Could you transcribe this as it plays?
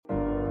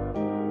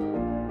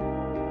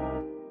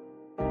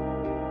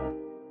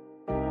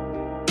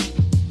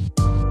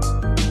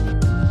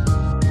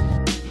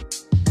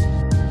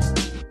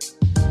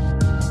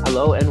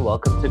Hello and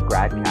welcome to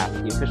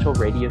GradCast, the official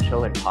radio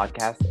show and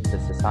podcast of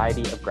the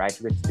Society of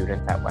Graduate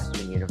Students at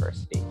Western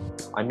University.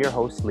 I'm your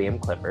host,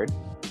 Liam Clifford.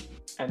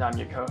 And I'm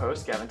your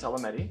co-host, Gavin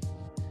Telemetti.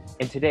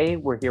 And today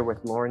we're here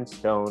with Lauren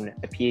Stone,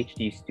 a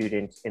PhD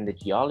student in the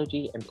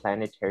Geology and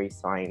Planetary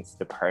Science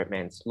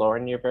departments.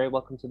 Lauren, you're very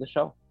welcome to the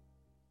show.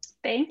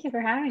 Thank you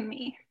for having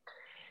me.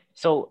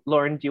 So,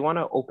 Lauren, do you want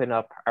to open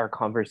up our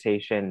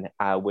conversation,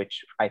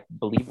 which I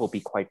believe will be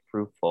quite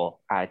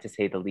fruitful, to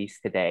say the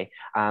least today,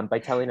 by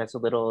telling us a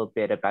little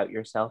bit about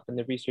yourself and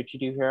the research you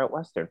do here at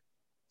Western?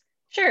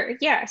 Sure,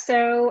 yeah.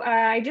 So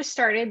I just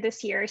started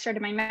this year. I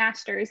started my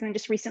master's and then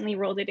just recently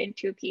rolled it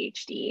into a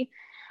PhD.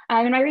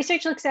 And my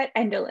research looks at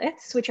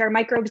endoliths, which are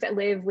microbes that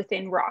live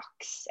within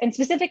rocks. And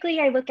specifically,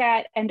 I look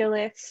at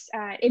endoliths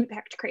at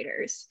impact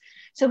craters.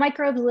 So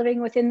microbes living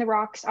within the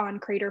rocks on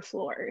crater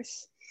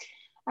floors.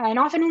 And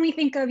often when we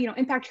think of,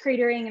 impact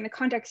cratering in the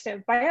context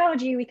of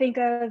biology, we think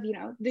of,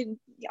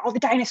 all the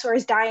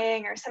dinosaurs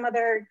dying or some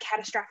other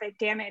catastrophic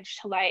damage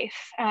to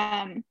life.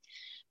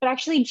 But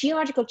actually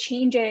geological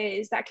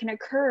changes that can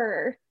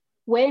occur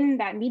when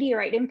that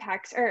meteorite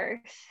impacts Earth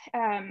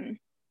can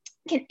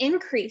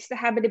increase the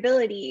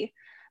habitability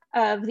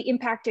of the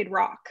impacted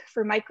rock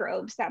for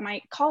microbes that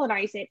might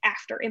colonize it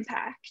after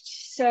impact.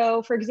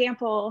 So for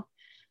example,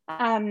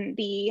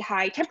 the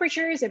high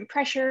temperatures and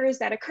pressures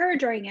that occur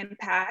during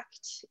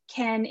impact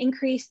can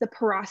increase the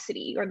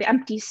porosity or the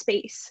empty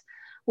space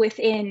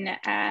within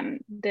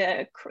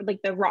the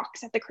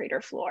rocks at the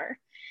crater floor.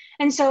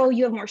 And so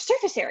you have more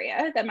surface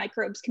area that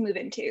microbes can move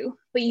into,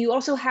 but you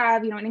also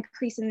have an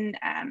increase in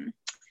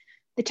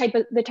the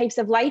types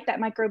of light that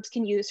microbes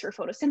can use for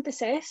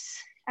photosynthesis.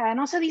 And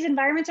also these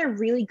environments are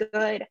really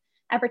good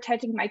at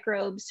protecting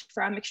microbes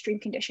from extreme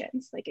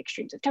conditions, like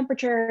extremes of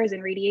temperatures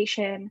and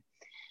radiation.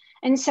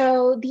 And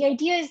so the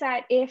idea is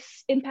that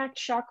if impact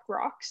shock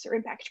rocks or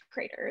impact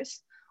craters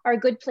are a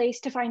good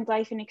place to find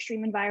life in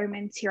extreme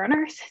environments here on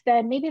Earth,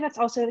 then maybe that's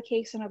also the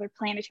case in other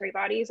planetary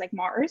bodies like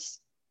Mars,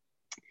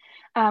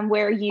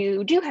 where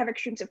you do have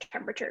extremes of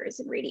temperatures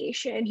and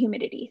radiation,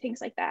 humidity,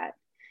 things like that.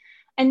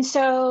 And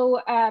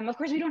so, of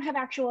course, we don't have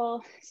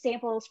actual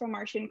samples from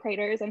Martian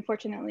craters,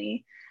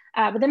 unfortunately,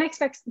 but the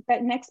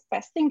next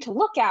best thing to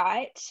look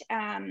at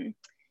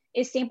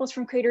is samples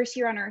from craters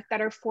here on Earth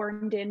that are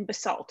formed in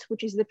basalt,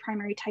 which is the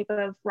primary type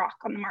of rock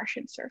on the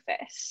Martian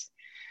surface.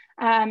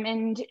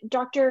 And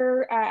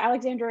Dr.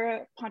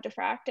 Alexandra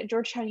Pontefract at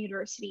Georgetown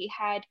University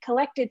had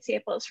collected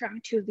samples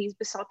from two of these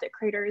basaltic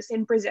craters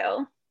in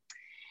Brazil.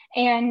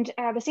 And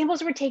the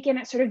samples were taken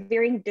at sort of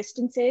varying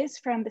distances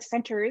from the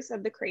centers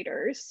of the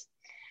craters.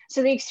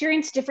 So they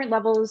experienced different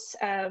levels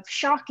of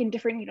shock and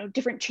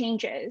different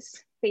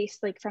changes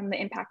based from the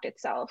impact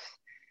itself.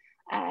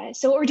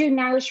 So what we're doing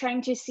now is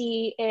trying to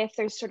see if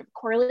there's sort of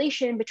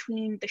correlation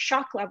between the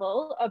shock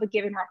level of a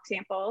given rock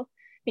sample,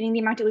 meaning the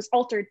amount it was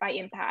altered by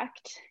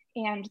impact,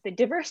 and the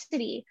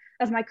diversity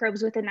of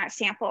microbes within that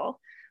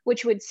sample,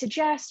 which would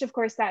suggest, of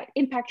course, that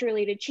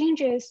impact-related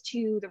changes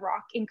to the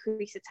rock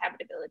increase its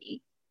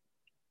habitability.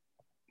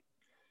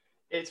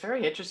 It's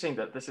very interesting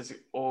that this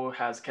all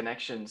has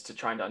connections to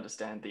trying to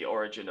understand the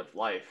origin of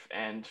life.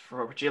 And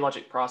for a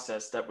geologic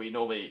process that we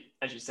normally,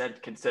 as you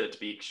said, consider to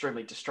be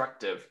extremely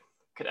destructive,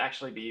 could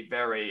actually be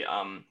very,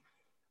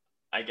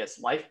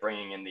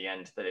 life-bringing in the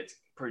end, that it's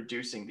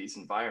producing these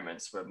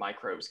environments where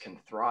microbes can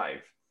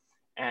thrive.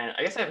 And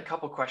I guess I have a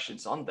couple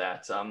questions on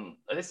that.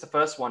 I guess the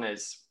first one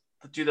is,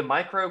 do the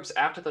microbes,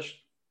 after the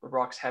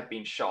rocks have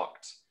been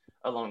shocked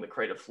along the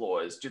crater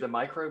floors, do the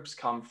microbes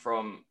come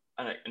from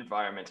an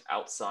environment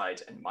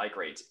outside and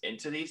migrate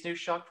into these new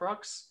shocked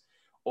rocks?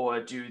 Or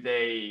do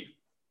they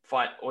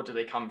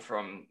come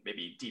from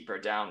maybe deeper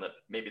down, that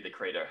maybe the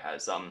crater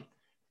has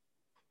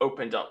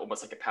opened up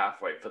almost like a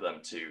pathway for them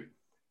to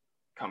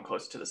come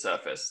closer to the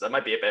surface? That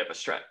might be a bit of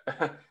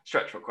a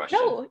stretchful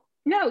question.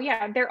 No,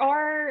 yeah, there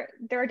are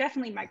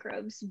definitely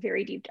microbes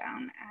very deep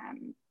down,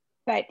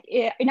 but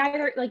in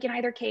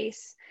either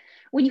case,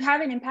 when you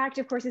have an impact,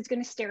 of course, it's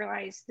going to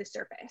sterilize the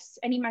surface.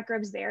 Any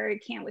microbes there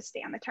can't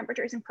withstand the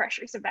temperatures and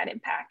pressures of that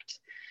impact.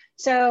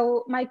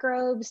 So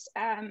microbes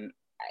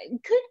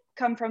could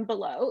come from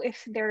below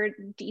if they're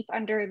deep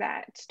under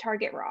that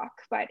target rock,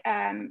 but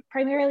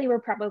primarily we're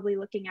probably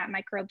looking at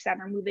microbes that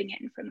are moving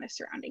in from the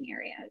surrounding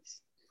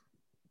areas.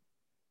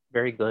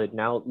 Very good.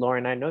 Now,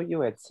 Lauren, I know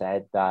you had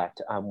said that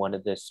one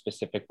of the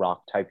specific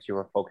rock types you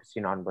were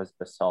focusing on was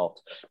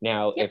basalt.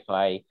 Now, Yep. If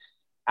I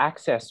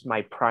access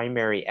my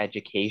primary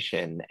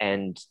education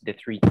and the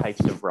three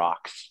types of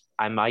rocks,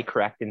 am I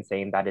correct in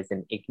saying that is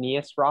an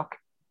igneous rock?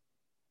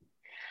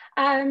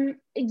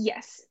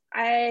 Yes,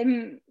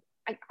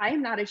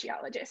 I'm not a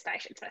geologist, I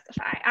should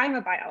specify. I'm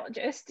a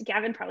biologist.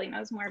 Gavin probably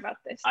knows more about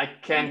this. I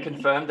can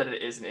confirm that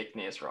it is an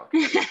igneous rock.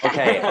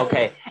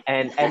 Okay.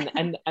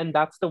 And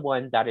that's the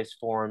one that is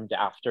formed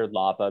after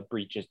lava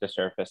breaches the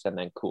surface and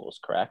then cools,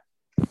 correct?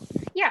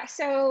 Yeah,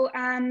 so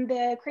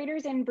the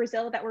craters in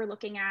Brazil that we're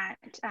looking at,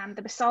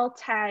 the basalt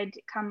had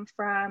come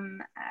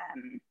from,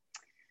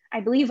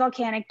 I believe,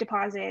 volcanic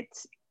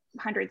deposits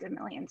hundreds of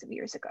millions of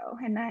years ago.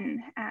 And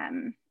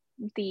then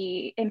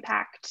the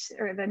impact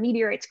or the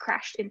meteorites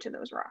crashed into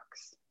those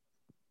rocks.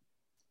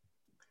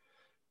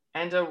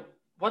 And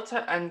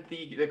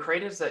the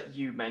craters that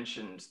you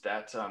mentioned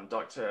that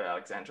Dr.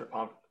 Alexandra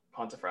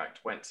Pontefract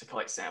went to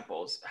collect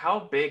samples,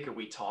 how big are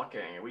we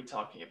talking? Are we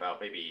talking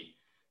about maybe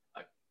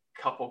a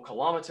couple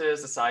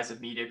kilometers, the size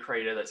of Meteor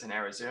Crater that's in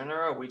Arizona,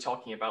 or are we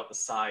talking about the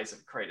size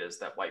of craters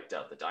that wiped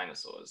out the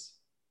dinosaurs?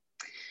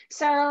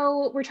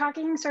 So we're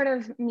talking sort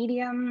of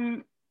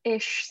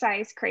medium-ish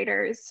size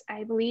craters.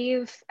 I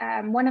believe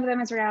one of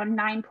them is around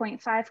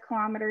 9.5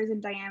 kilometers in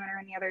diameter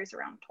and the other is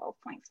around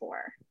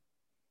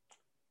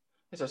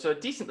 12.4. So a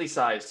decently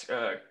sized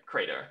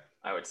crater,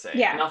 I would say.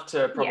 Yeah. Enough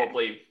to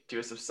probably do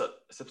a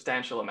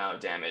substantial amount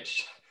of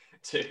damage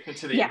to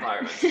the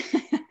environment.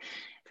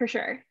 For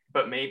sure.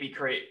 But maybe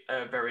create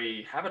a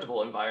very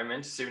habitable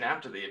environment soon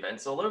after the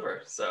event's all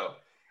over. So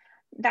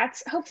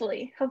that's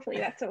hopefully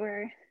that's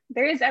what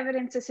there is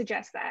evidence to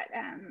suggest that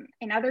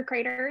in other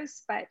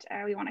craters, but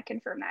we want to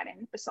confirm that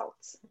in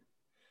basalts.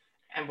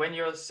 And when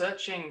you're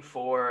searching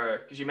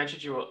for, because you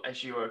mentioned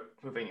as you were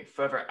moving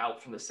further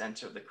out from the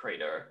center of the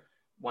crater,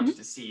 wanted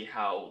to see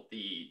how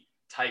the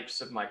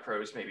types of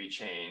microbes maybe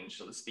change,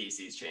 or the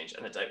species change,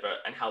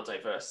 and how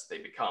diverse they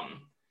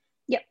become.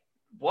 Yep.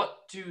 What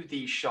do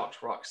the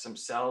shocked rocks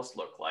themselves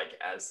look like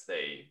as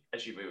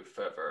you move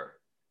further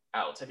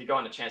out? Have you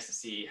gotten a chance to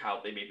see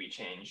how they maybe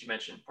change? You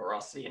mentioned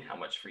porosity and how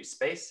much free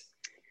space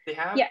they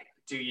have. Yeah.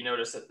 Do you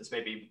notice that there's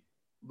maybe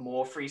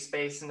more free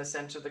space in the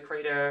center of the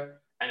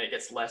crater and it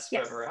gets less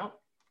further out?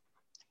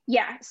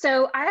 Yeah,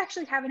 so I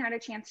actually haven't had a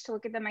chance to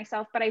look at them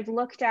myself, but I've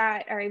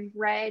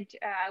read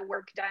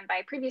work done by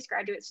a previous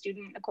graduate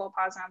student, Nicole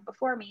Posnov,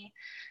 before me,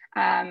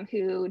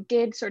 who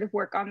did sort of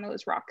work on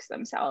those rocks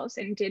themselves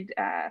and did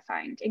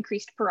find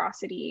increased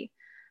porosity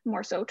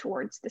more so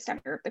towards the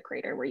center of the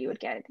crater where you would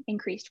get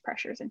increased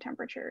pressures and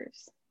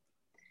temperatures.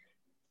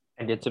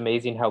 And it's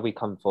amazing how we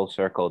come full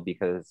circle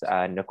because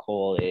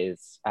Nicole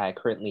is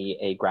currently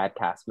a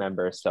GradCast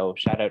member. So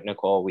shout out,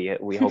 Nicole.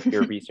 We hope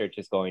your research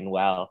is going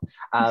well.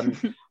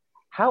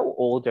 How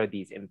old are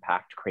these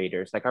impact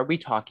craters? Like, are we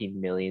talking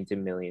millions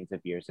and millions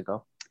of years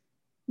ago?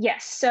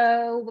 Yes,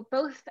 so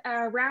both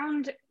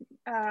around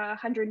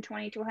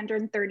 120 to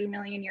 130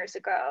 million years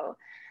ago.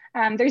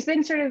 There's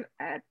been sort of,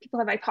 people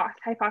have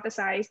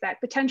hypothesized that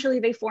potentially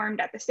they formed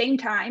at the same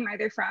time,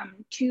 either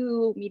from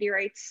two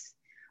meteorites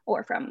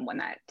or from one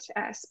that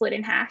split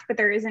in half, but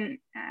there isn't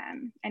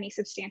any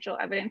substantial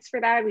evidence for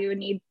that. We would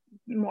need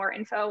more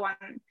info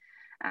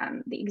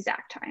on the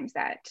exact times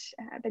that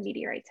the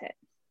meteorites hit.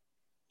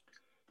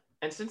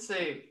 And since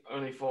they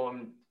only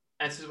formed,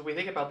 and since we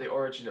think about the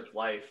origin of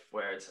life,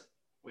 where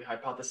we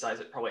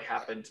hypothesize it probably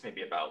happened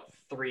maybe about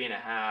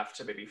 3.5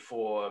 to maybe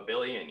 4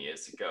 billion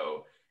years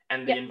ago,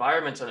 and the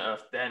environment on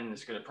Earth then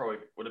is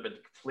would have been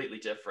completely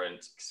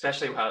different,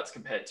 especially how it's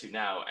compared to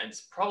now, and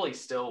it's probably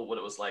still what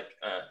it was like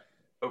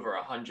over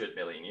 100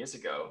 million years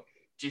ago.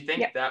 Do you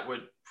think that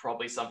would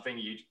probably something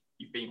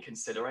you've been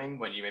considering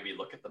when you maybe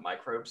look at the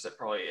microbes that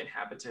probably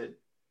inhabited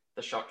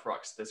the shocked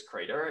rocks, this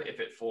crater, if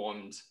it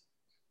formed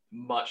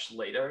much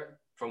later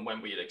from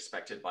when we had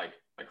expected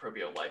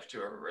microbial life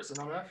to have arisen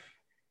on Earth?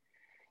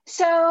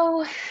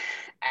 So,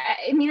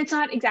 I mean, it's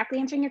not exactly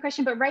answering your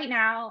question, but right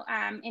now,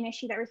 an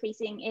issue that we're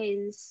facing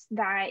is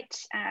that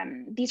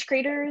these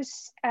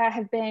craters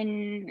have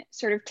been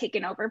sort of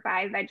taken over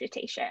by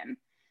vegetation.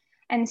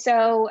 And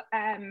so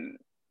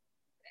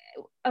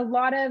a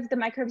lot of the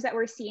microbes that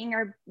we're seeing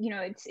are,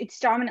 it's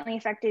dominantly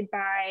affected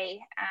by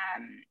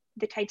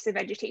the types of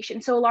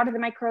vegetation. So a lot of the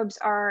microbes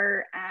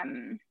are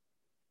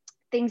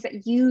things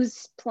that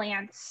use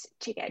plants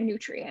to get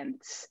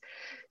nutrients.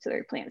 So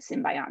they're plant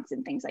symbionts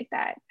and things like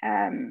that.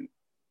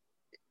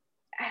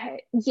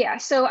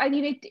 So I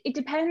mean, it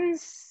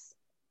depends.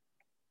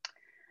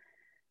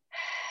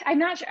 I'm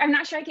not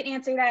sure I can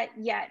answer that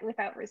yet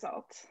without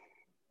results.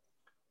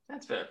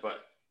 That's fair,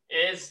 but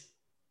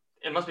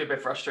it must be a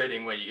bit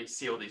frustrating when you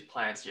see all these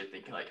plants, you're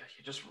thinking like,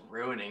 you're just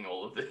ruining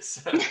all of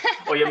this.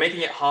 Or you're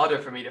making it harder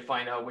for me to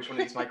find out which one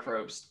of these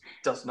microbes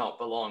does not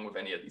belong with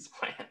any of these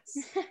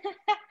plants.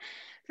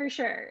 For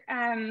sure.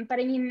 But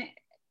I mean,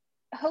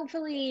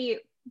 hopefully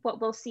what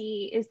we'll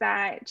see is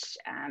that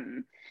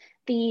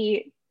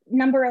the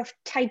number of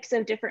types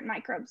of different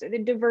microbes, or the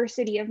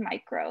diversity of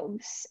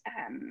microbes,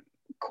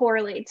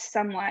 correlates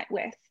somewhat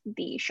with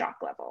the shock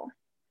level.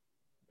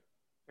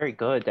 Very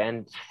good.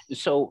 And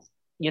so,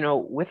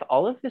 with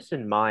all of this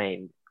in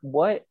mind,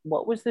 what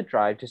was the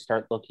drive to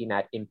start looking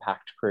at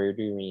impact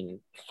cratering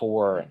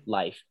for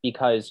life?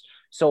 Because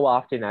so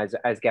often,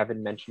 as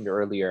Gavin mentioned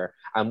earlier,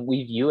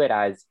 we view it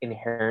as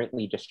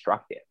inherently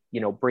destructive,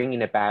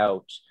 bringing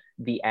about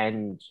the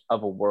end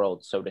of a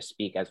world, so to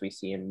speak, as we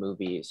see in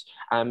movies.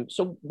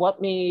 So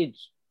what made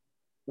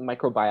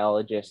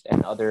microbiologists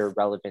and other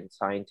relevant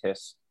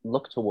scientists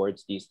look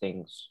towards these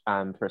things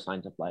for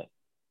signs of life?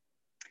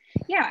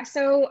 Yeah,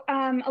 so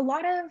a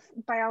lot of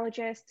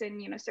biologists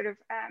and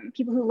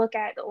people who look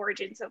at the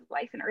origins of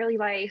life and early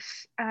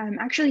life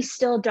actually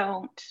still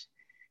don't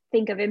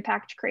think of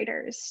impact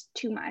craters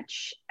too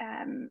much.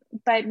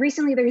 But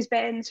recently there's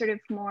been sort of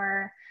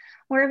more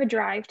of a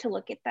drive to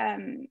look at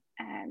them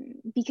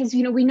because,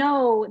 you know, we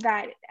know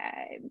that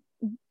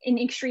in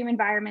extreme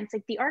environments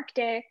like the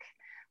Arctic,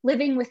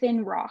 living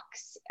within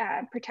rocks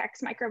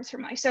protects microbes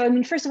from life. So, I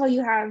mean, first of all,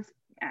 you have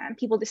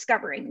people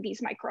discovering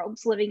these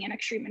microbes living in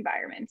extreme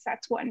environments.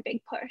 That's one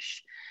big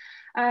push.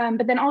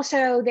 But then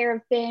also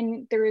there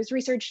was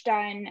research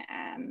done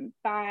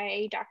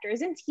by Dr.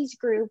 Osinski's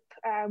group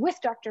with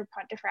Dr.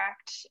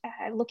 Pontefract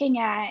looking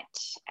at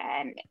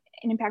an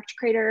impact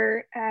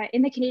crater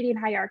in the Canadian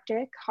high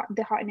Arctic,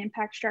 the Houghton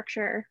impact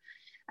structure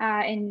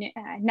in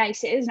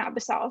gneisses, not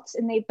basalts.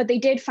 But they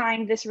did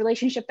find this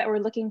relationship that we're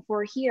looking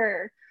for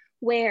here,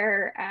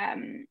 where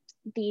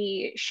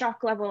the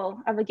shock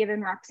level of a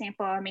given rock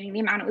sample, meaning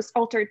the amount it was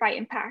altered by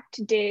impact,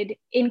 did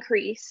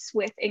increase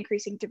with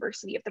increasing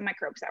diversity of the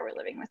microbes that were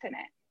living within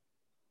it.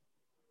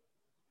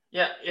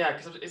 Yeah,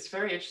 because it's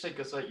very interesting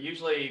because like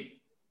usually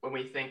when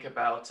we think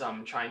about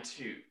trying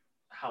to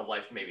how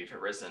life maybe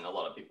have arisen, a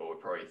lot of people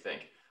would probably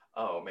think,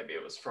 oh, maybe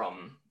it was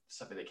from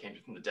something that came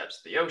from the depths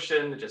of the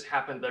ocean. It just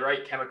happened, the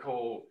right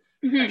chemical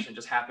reaction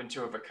just happened to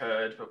have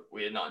occurred, but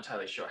we're not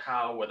entirely sure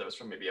how, whether it was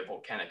from maybe a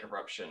volcanic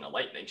eruption, a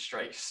lightning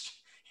strike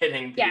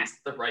hitting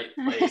the right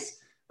place.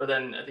 But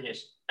then I think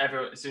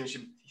as soon as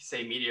you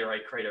say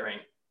meteorite cratering,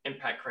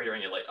 impact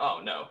cratering, you're like,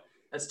 oh no,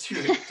 that's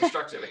too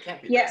destructive. It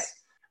can't be this.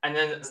 And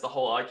then it's the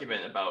whole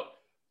argument about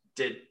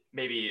did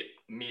maybe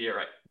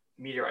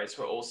meteorites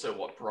were also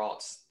what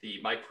brought the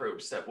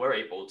microbes that were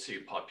able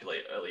to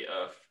populate early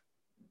Earth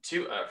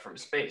to Earth from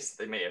space.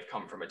 They may have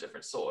come from a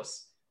different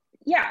source.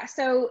 Yeah,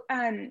 so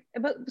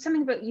about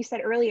something about you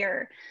said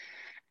earlier.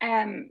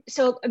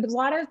 So a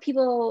lot of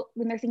people,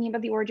 when they're thinking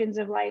about the origins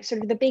of life,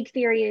 sort of the big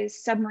theory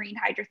is submarine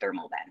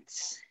hydrothermal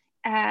vents.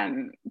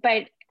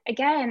 But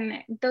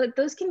again,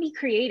 those can be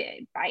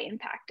created by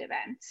impact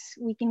events.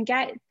 We can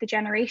get the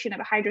generation of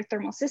a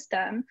hydrothermal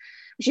system,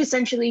 which is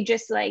essentially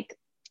just like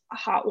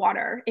hot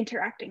water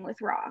interacting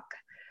with rock.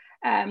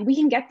 We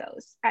can get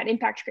those at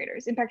impact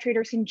craters. Impact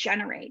craters can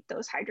generate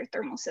those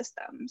hydrothermal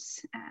systems.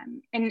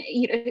 And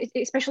you know,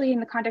 especially in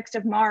the context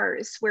of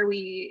Mars, where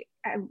we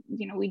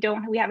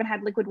haven't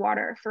had liquid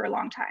water for a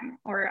long time,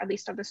 or at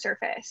least on the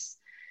surface.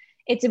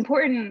 It's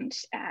important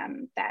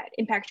that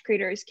impact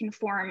craters can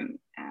form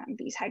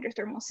these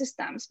hydrothermal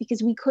systems,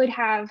 because we could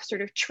have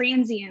sort of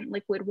transient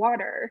liquid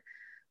water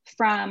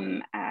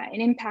from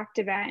an impact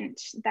event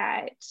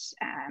that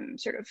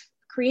sort of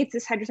creates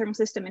this hydrothermal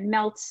system and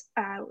melts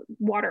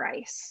water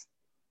ice.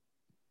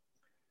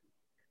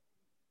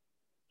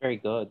 Very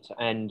good.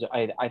 And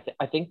I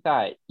think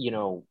that, you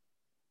know,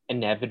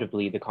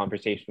 inevitably the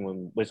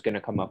conversation was going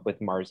to come up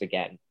with Mars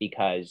again,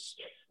 because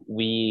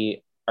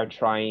we are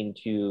trying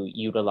to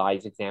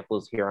utilize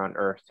examples here on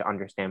Earth to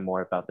understand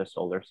more about the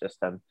solar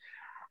system.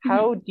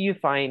 How do you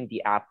find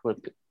the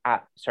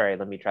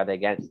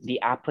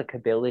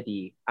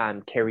applicability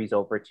carries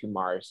over to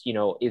Mars? You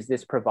know, is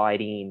this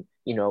providing,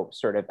 you know,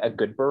 sort of a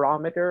good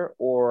barometer,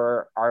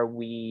 or are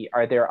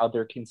there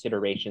other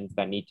considerations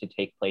that need to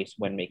take place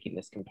when making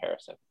this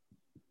comparison?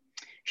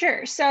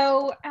 Sure.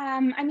 So,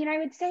 I mean, I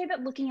would say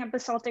that looking at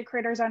basaltic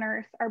craters on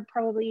Earth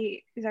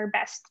is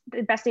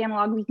the best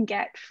analog we can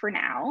get for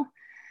now.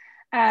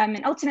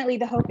 And ultimately,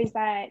 the hope is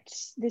that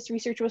this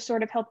research will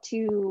sort of help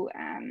to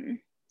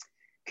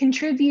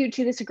contribute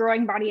to this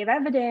growing body of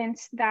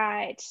evidence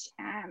that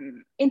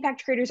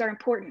impact craters are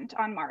important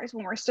on Mars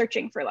when we're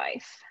searching for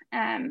life.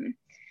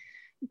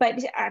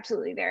 But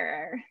absolutely, there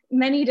are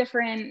many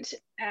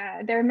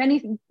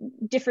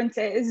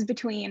differences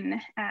between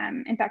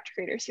impact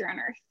craters here on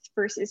Earth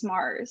versus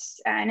Mars.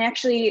 And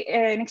actually,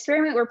 an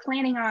experiment we're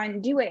planning on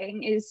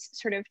doing is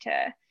sort of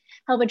to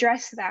help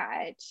address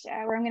that,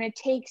 where I'm going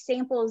to take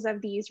samples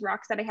of these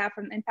rocks that I have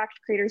from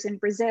impact craters in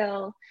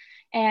Brazil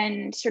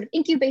and sort of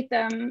incubate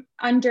them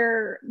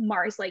under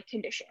Mars-like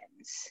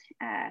conditions,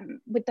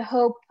 with the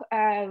hope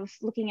of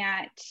looking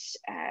at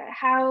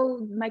how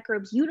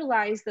microbes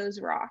utilize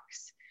those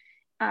rocks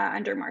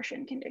under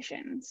Martian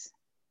conditions.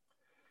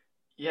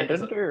 Yeah,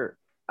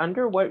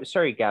 under what,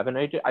 sorry, Gavin,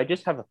 I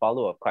just have a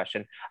follow-up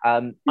question.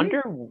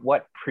 Under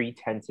what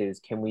pretenses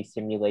can we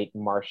simulate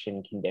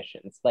Martian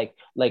conditions? Like,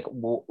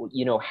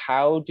 you know,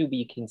 how do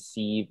we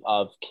conceive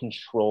of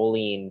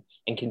controlling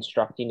and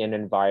constructing an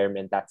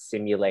environment that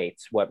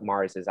simulates what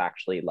Mars is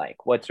actually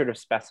like? What sort of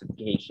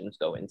specifications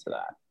go into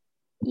that?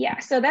 Yeah,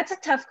 so that's a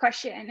tough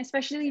question,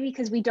 especially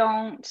because we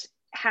don't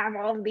have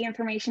all of the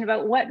information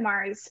about what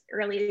Mars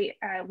really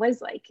was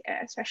like,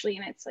 especially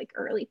in its like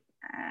early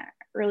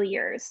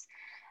years.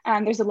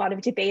 There's a lot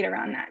of debate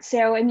around that.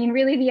 So, I mean,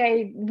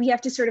 really we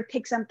have to sort of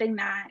pick something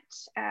that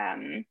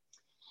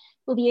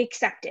will be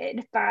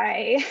accepted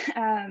by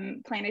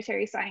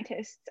planetary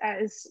scientists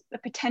as a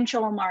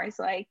potential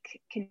Mars-like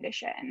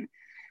condition.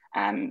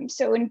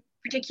 So in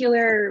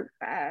particular,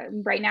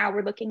 right now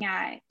we're looking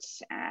at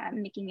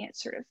making it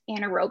sort of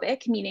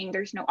anaerobic, meaning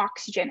there's no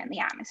oxygen in the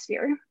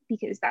atmosphere,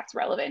 because that's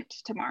relevant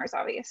to Mars,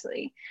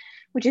 obviously,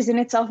 which is in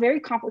itself very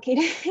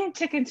complicated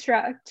to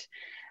construct.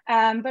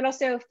 but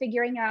also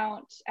figuring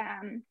out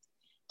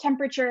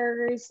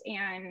temperatures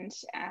and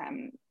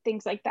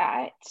things like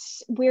that.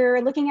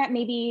 We're looking at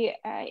maybe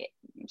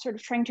sort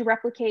of trying to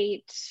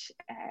replicate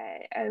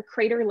a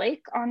crater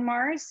lake on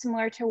Mars,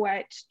 similar to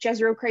what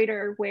Jezero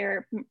Crater,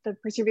 where the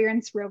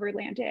Perseverance rover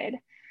landed,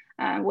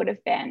 would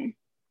have been.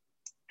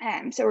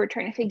 So we're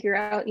trying to figure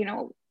out,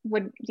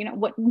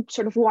 what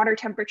sort of water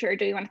temperature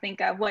do you want to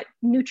think of? What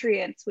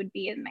nutrients would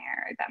be in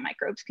there that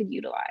microbes could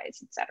utilize,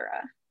 et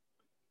cetera.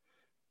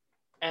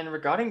 And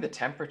regarding the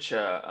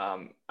temperature,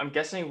 I'm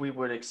guessing we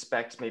would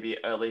expect maybe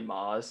early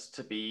Mars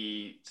to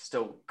be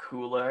still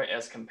cooler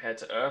as compared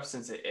to Earth,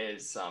 since it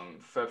is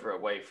further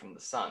away from the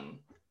sun,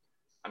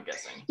 I'm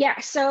guessing. Yeah,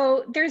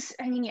 so there's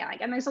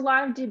a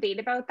lot of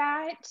debate about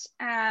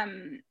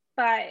that.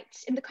 But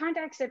in the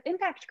context of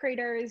impact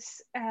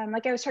craters,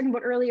 like I was talking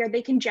about earlier,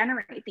 they can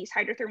generate these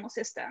hydrothermal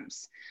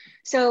systems.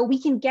 So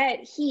we can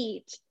get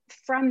heat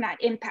from that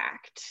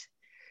impact.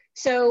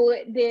 So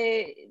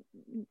the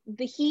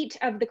heat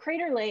of the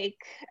crater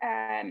lake,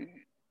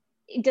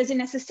 it doesn't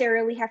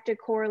necessarily have to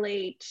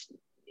correlate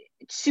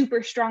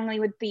super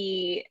strongly with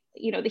the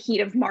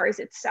heat of Mars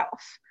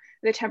itself,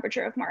 the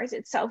temperature of Mars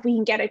itself. We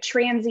can get a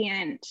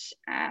transient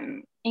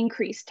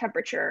increased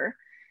temperature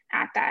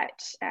at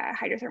that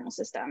hydrothermal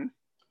system.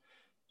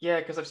 Yeah,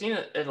 because I've seen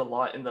it a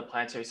lot in the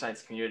planetary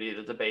science community,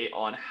 the debate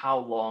on how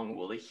long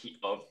will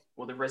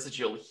the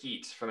residual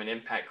heat from an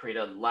impact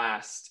crater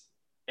last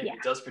if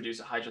it does produce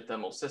a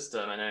hydrothermal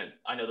system. And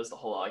I know there's the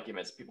whole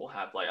arguments people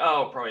have, like,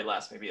 oh, it'll probably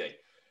last maybe like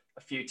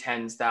a few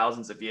tens,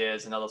 thousands of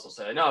years, and others will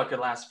say, no, it could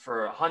last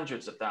for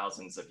hundreds of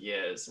thousands of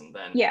years. And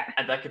then,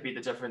 and that could be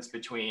the difference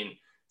between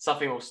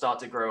something will start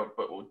to grow,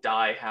 but will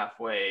die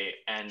halfway.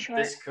 And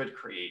this could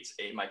create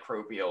a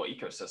microbial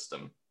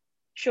ecosystem.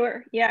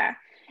 Sure, yeah.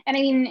 And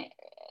I mean,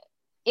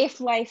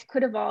 if life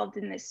could evolve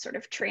in this sort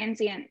of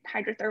transient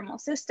hydrothermal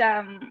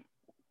system,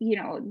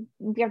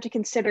 we have to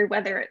consider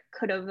whether it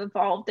could have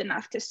evolved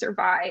enough to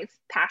survive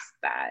past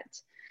that,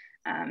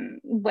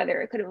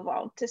 whether it could have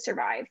evolved to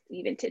survive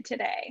even to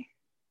today.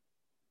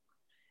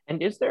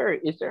 And is there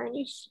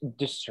any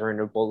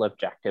discernible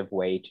objective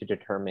way to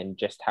determine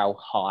just how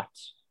hot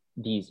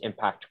these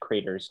impact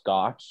craters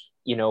got?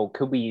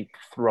 Could we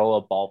throw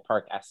a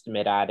ballpark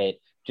estimate at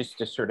it just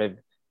to sort of,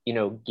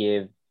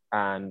 give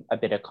a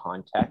bit of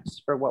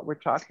context for what we're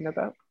talking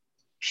about?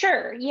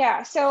 Sure,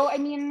 yeah. So, I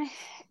mean,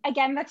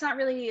 again, that's not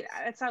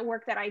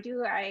work that I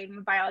do. I'm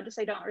a biologist.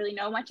 I don't really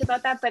know much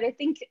about that, but I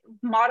think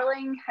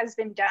modeling has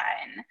been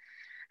done.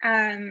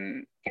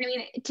 And I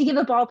mean, to give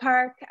a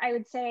ballpark, I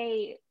would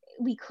say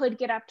we could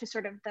get up to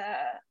sort of the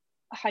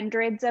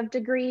hundreds of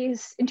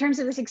degrees. In terms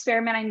of this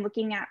experiment, I'm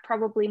looking at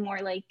probably more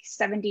like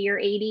 70 or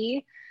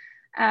 80.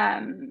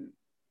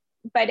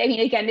 But I mean,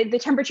 again, the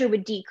temperature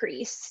would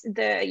decrease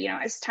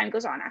as time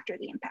goes on after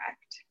the impact.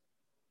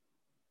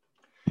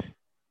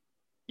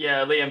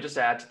 Yeah, Liam, just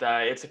to add to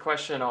that, it's a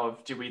question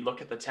of, do we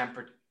look at the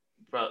temperature?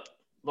 Well,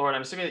 Lauren,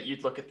 I'm assuming that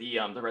you'd look at the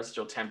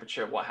residual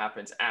temperature, what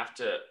happens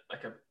after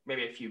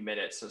maybe a few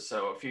minutes or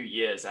so, a few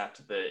years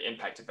after the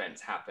impact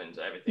events happened,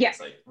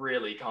 everything's like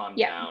really calmed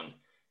down.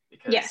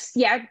 Because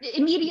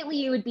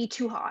immediately it would be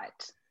too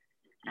hot.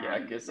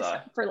 Because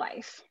for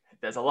life.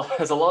 There's a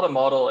lot of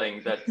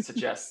modeling that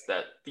suggests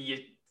that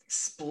the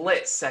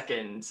split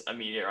second a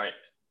meteorite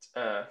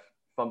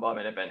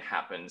bombardment event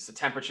happens, the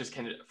temperatures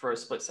can, for a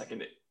split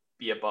second,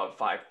 be above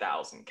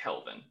 5,000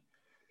 Kelvin,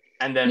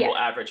 and then we'll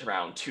average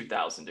around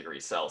 2,000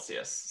 degrees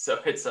Celsius.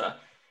 So it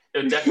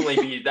would definitely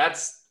be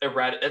that's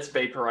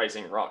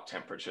vaporizing rock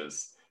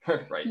temperatures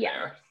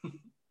there.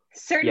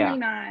 Certainly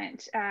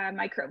not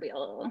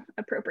microbial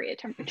appropriate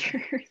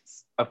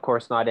temperatures. Of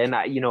course not. And,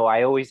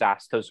 I always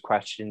ask those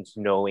questions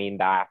knowing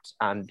that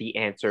the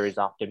answer is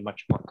often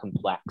much more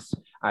complex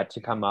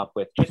to come up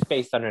with, just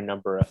based on a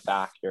number of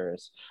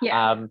factors.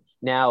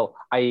 Now,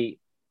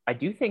 I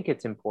do think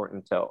it's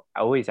important to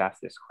always ask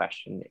this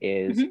question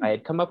is, I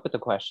had come up with a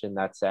question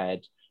that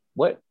said,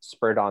 what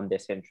spurred on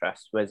this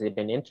interest? Was it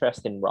an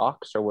interest in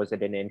rocks, or was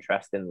it an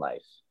interest in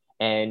life?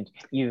 And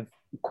you've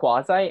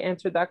quasi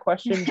answered that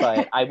question,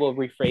 but I will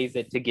rephrase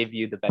it to give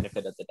you the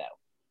benefit of the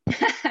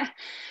doubt.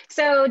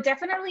 So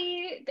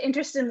definitely the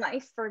interest in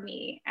life for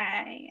me.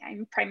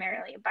 I'm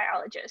primarily a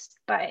biologist,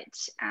 but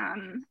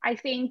I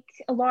think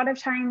a lot of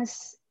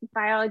times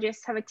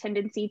biologists have a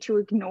tendency to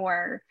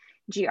ignore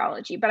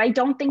geology, but I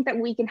don't think that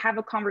we can have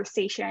a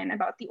conversation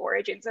about the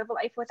origins of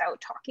life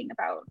without talking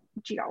about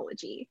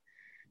geology.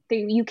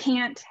 You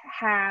can't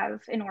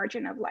have an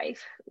origin of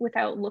life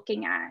without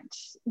looking at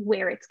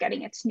where it's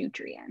getting its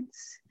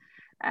nutrients,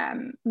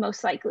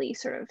 most likely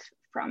sort of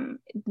from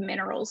the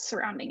minerals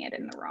surrounding it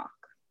in the rock.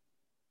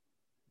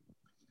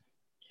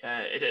 Yeah,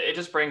 it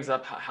just brings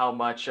up how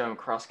much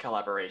cross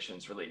collaboration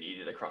is really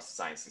needed across the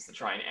sciences to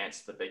try and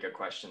answer the bigger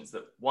questions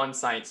that one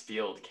science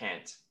field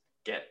can't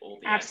get all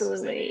the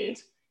answers they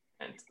need.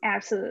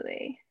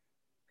 Absolutely.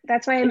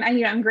 That's why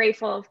I'm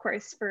grateful, of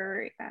course,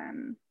 for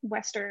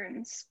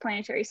Western's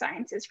Planetary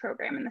Sciences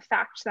program, and the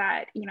fact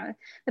that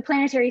the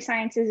Planetary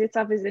Sciences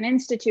itself is an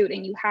institute,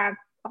 and you have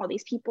all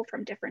these people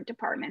from different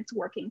departments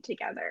working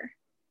together.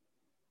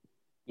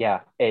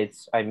 Yeah,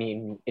 I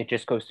mean, it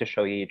just goes to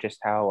show you just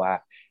how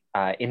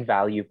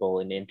invaluable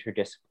an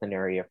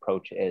interdisciplinary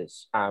approach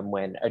is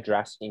when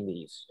addressing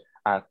these,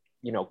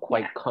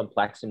 quite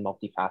complex and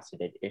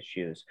multifaceted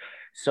issues.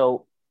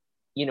 So,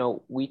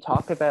 we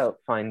talk about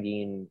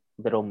finding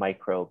little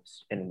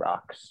microbes in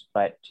rocks,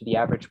 but to the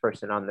average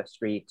person on the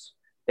streets,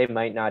 they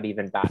might not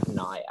even bat an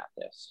eye at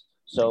this.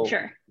 So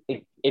Sure.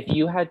 if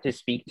you had to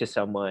speak to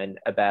someone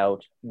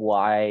about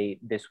why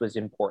this was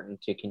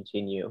important to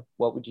continue,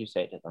 what would you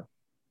say to them?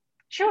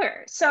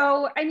 Sure.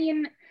 So, I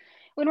mean,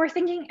 when we're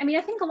thinking,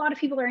 I think a lot of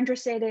people are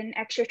interested in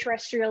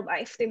extraterrestrial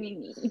life. I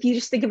mean, if you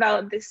just think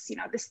about this,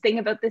 this thing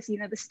about this,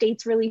 the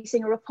states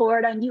releasing a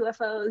report on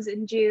UFOs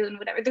in June,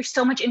 whatever, there's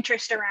so much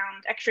interest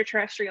around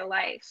extraterrestrial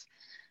life.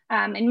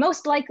 And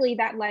most likely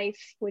that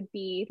life would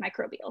be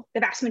microbial.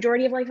 The vast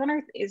majority of life on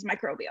Earth is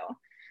microbial.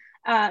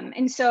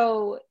 And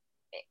so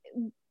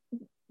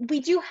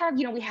we do have,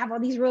 we have all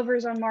these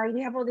rovers on Mars,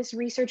 we have all this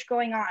research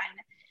going on,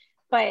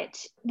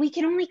 but we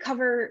can only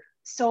cover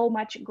so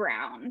much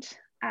ground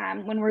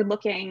when we're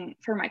looking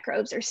for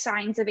microbes or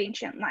signs of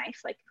ancient life,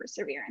 like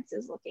Perseverance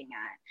is looking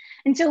at.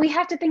 And so we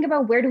have to think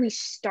about, where do we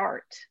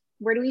start?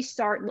 Where do we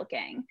start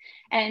looking?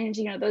 And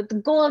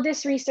the goal of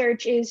this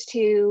research is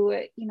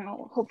to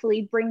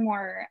hopefully bring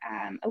more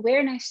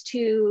awareness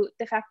to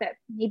the fact that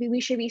maybe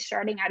we should be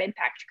starting at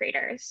impact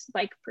craters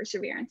like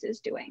Perseverance is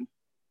doing.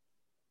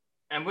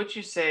 And would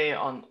you say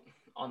on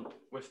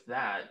with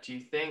that, do you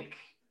think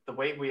the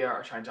way we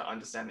are trying to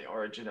understand the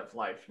origin of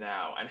life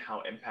now and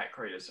how impact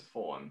craters are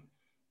formed,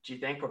 do you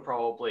think we're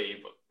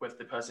probably, with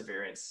the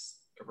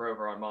Perseverance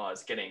rover on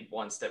Mars, getting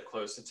one step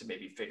closer to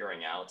maybe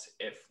figuring out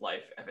if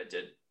life ever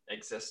did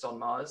exist on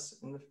Mars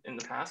in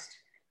the past?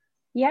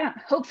 Yeah,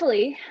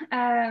 hopefully.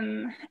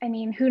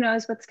 Who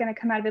knows what's going to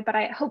come out of it, but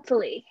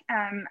hopefully.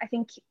 I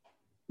think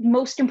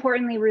most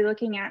importantly, we're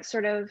looking at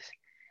sort of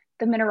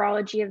the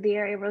mineralogy of the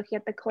area. We're looking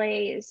at the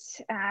clays,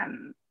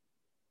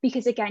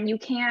 because again, you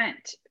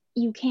can't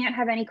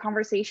have any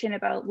conversation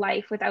about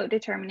life without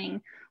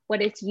determining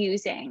what it's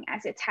using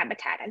as its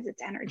habitat, as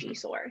its energy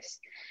source.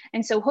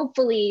 And so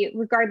hopefully,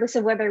 regardless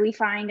of whether we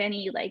find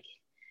any like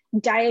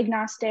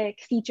diagnostic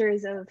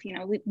features of,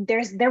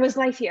 there was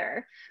life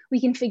here,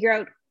 we can figure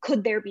out,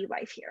 could there be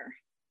life here?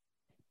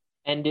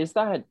 And is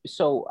that,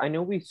 so I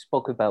know we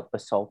spoke about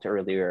basalt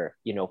earlier,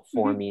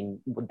 forming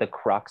the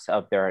crux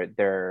of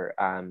their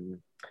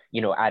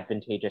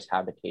advantageous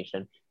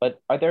habitation,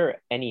 but are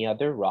there any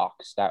other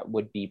rocks that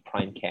would be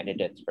prime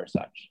candidates for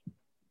such?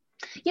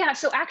 Yeah,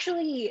 so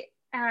actually,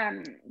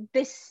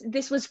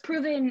 this was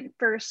proven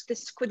first,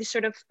 this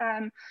sort of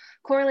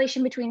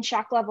correlation between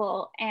shock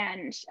level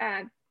and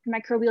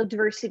microbial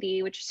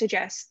diversity, which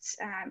suggests,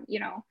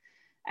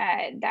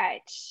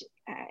 that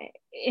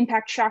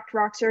impact shocked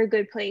rocks are a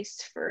good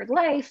place for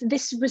life.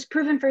 This was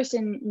proven first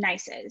in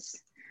gneisses,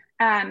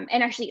 and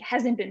actually it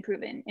hasn't been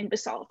proven in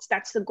basalts.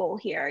 That's the goal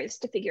here, is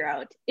to figure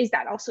out, is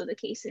that also the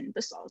case in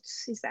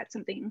basalts? Is that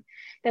something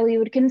that we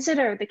would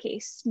consider the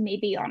case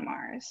maybe on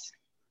Mars?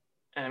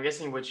 And I'm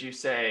guessing, would you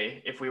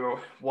say, if we were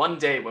one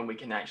day when we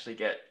can actually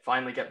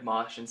finally get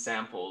Martian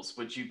samples,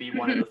 would you be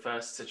one of the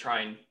first to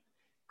try and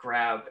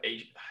grab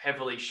a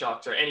heavily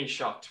shocked or any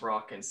shocked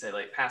rock and say,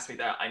 like, pass me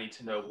that, I need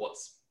to know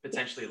what's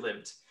potentially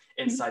lived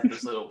inside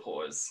those little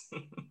pores?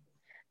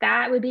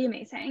 That would be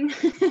amazing.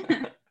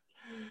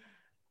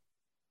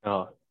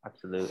 Oh,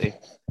 absolutely.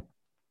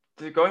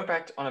 Going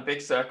back on a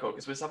big circle,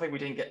 because it was something we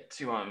didn't get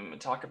to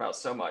talk about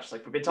so much.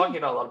 Like, we've been talking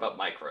about a lot about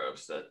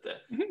microbes, that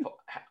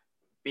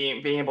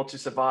being able to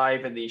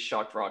survive in these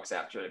shocked rocks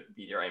after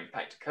meteorite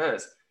impact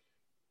occurs.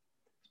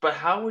 But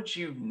how would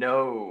you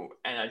know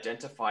and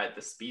identify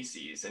the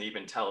species, and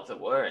even tell if there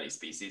were any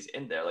species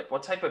in there? Like,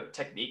 what type of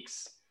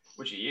techniques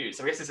would you use?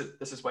 I guess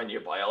this is when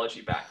your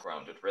biology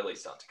background would really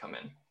start to come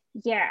in.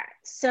 Yeah,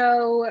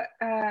 so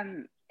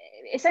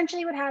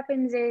essentially what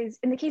happens is,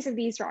 in the case of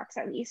these rocks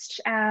at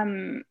least,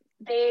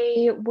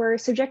 they were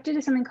subjected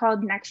to something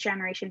called next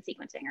generation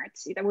sequencing, or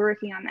we're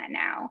working on that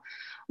now,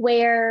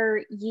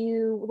 where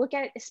you look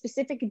at a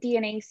specific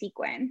DNA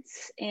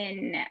sequence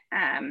in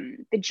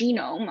the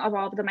genome of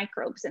all of the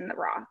microbes in the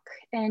rock,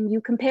 and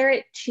you compare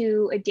it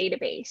to a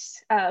database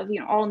of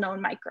all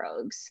known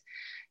microbes.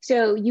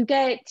 So you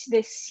get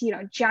this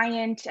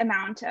giant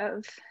amount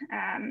of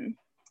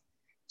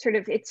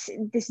it's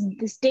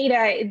this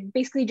data. It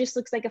basically just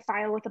looks like a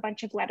file with a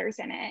bunch of letters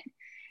in it,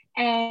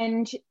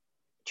 and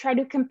try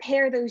to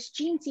compare those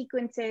gene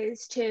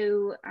sequences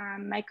to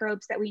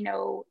microbes that we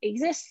know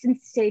exist, and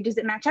say, does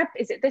it match up?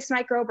 Is it this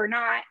microbe or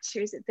not?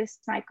 Or is it this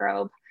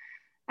microbe?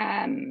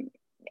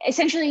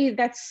 Essentially,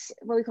 that's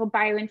what we call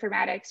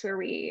bioinformatics, where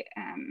we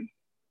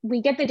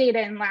get the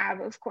data in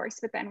lab, of course,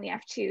 but then we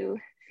have to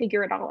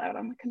figure it all out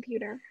on the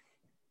computer.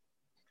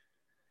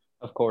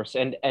 Of course.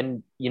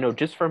 And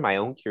just for my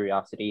own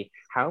curiosity,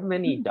 how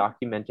many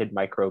documented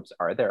microbes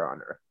are there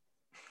on Earth?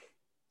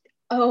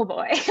 Oh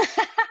boy.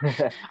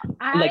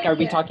 Like, are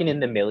we talking in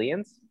the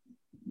millions?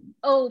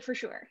 Oh, for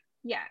sure.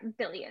 Yeah,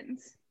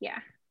 billions. Yeah.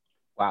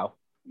 Wow.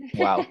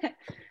 Wow.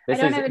 I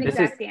don't have an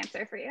exact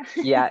answer for you.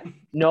 Yeah,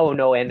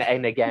 no,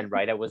 and again,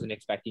 right, I wasn't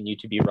expecting you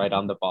to be right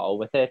on the ball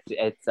with it.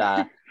 It's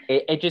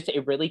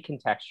it really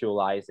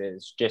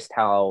contextualizes just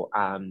how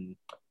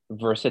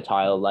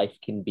versatile life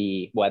can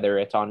be, whether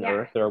it's on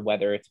Earth or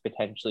whether it's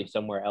potentially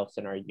somewhere else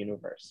in our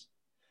universe.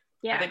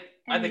 Yeah,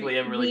 I think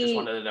Liam really just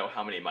wanted to know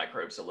how many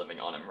microbes are living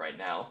on him right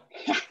now.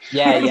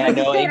 Yeah,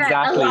 no,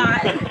 exactly.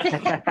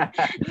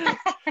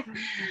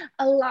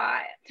 A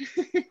lot.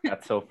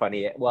 That's so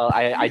funny. Well,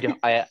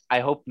 I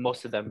hope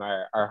most of them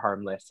are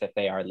harmless if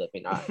they are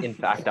living on, in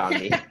fact, on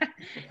me.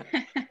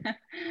 I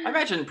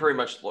imagine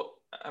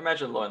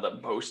Lauren,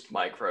 that most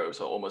microbes,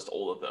 or almost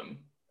all of them,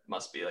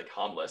 must be like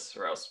harmless,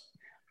 or else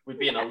we'd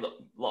be in a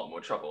lot more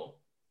trouble.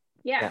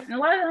 Yeah, and a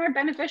lot of them are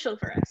beneficial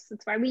for us.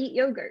 That's why we eat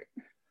yogurt.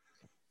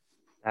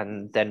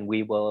 And then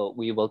we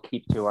will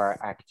keep to our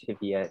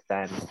Activia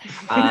then.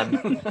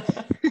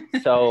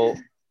 So,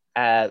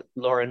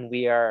 Lauren,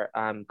 we are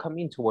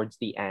coming towards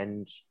the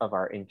end of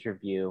our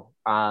interview.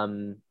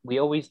 We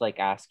always like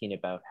asking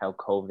about how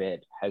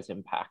COVID has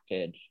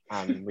impacted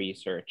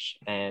research,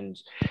 and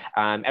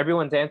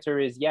everyone's answer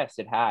is yes,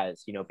 it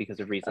has. Because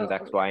of reasons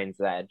X, Y, and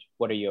Z.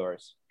 What are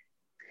yours?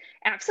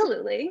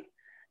 Absolutely.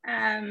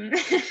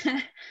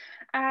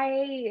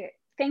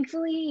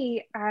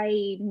 Thankfully,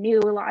 I knew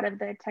a lot of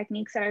the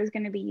techniques that I was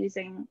going to be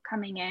using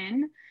coming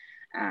in.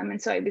 And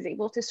so I was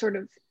able to sort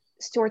of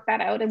sort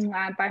that out in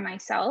lab by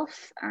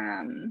myself.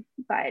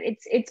 But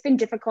it's been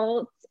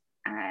difficult.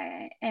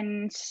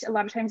 And a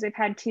lot of times I've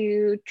had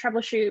to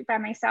troubleshoot by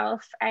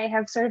myself. I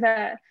have sort of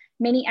a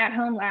mini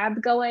at-home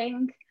lab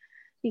going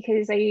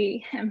because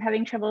I am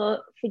having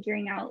trouble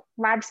figuring out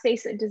lab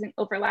space that doesn't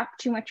overlap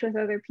too much with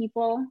other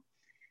people.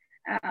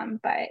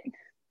 But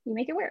you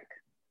make it work.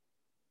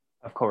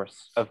 Of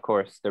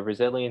course, the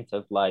resilience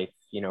of life,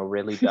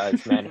 really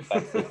does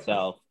manifest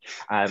itself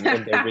in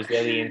the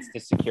resilience to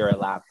secure a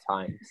lab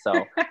time.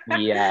 So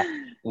we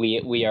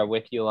are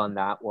with you on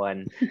that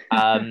one.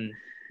 I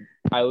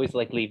always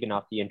like leaving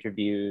off the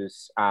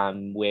interviews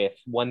with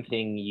one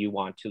thing you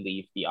want to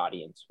leave the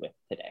audience with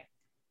today.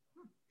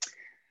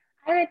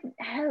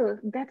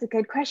 That's a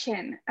good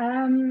question.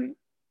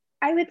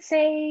 I would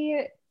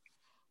say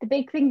the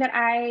big thing that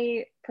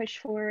I push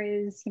for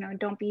is,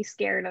 don't be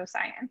scared of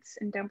science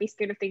and don't be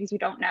scared of things you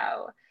don't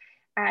know.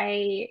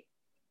 I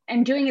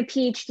am doing a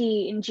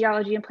PhD in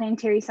geology and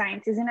planetary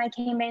sciences, and I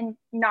came in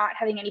not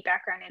having any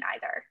background in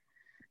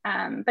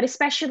either. But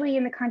especially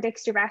in the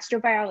context of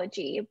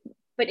astrobiology,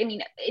 but I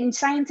mean, in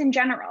science in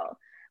general,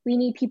 we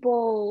need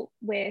people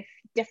with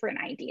different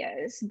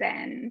ideas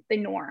than the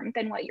norm,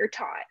 than what you're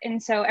taught.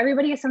 And so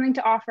everybody has something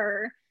to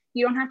offer.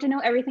 You don't have to know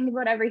everything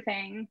about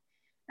everything.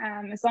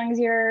 As long as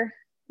you're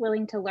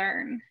willing to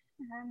learn,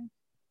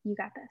 you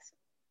got this.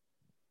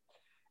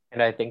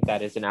 And I think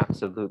that is an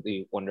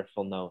absolutely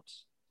wonderful note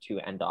to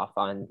end off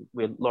on.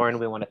 Lauren,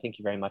 we want to thank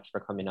you very much for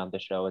coming on the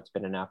show. It's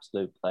been an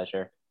absolute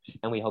pleasure,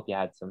 and we hope you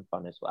had some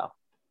fun as well.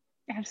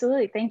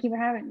 Absolutely. Thank you for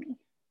having me.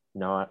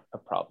 Not a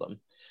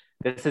problem.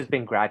 This has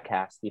been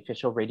GradCast, the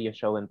official radio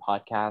show and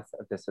podcast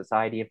of the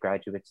Society of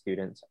Graduate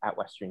Students at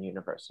Western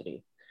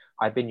University.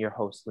 I've been your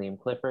host, Liam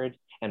Clifford,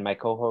 and my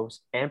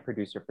co-host and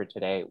producer for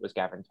today was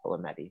Gavin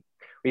Tolometti.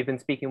 We've been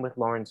speaking with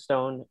Lauren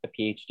Stone, a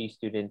PhD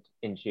student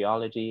in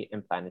geology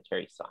and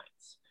planetary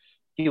science.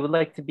 If you would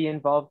like to be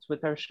involved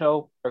with our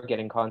show or get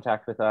in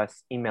contact with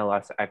us, email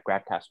us at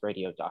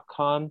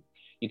gradcastradio.com.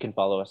 You can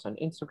follow us on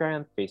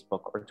Instagram,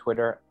 Facebook, or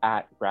Twitter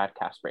at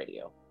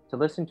GradCastRadio. To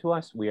listen to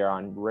us, we are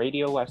on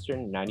Radio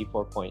Western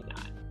 94.9.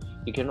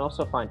 You can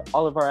also find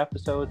all of our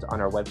episodes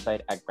on our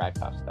website at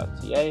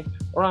gradcast.ca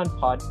or on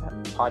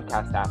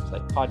podcast apps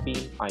like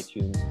Podbean,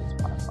 iTunes, and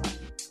Spotify.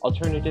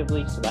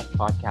 Alternatively, select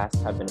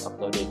podcasts have been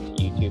uploaded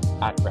to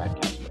YouTube at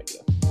GradCast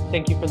Radio.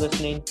 Thank you for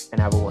listening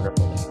and have a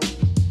wonderful day.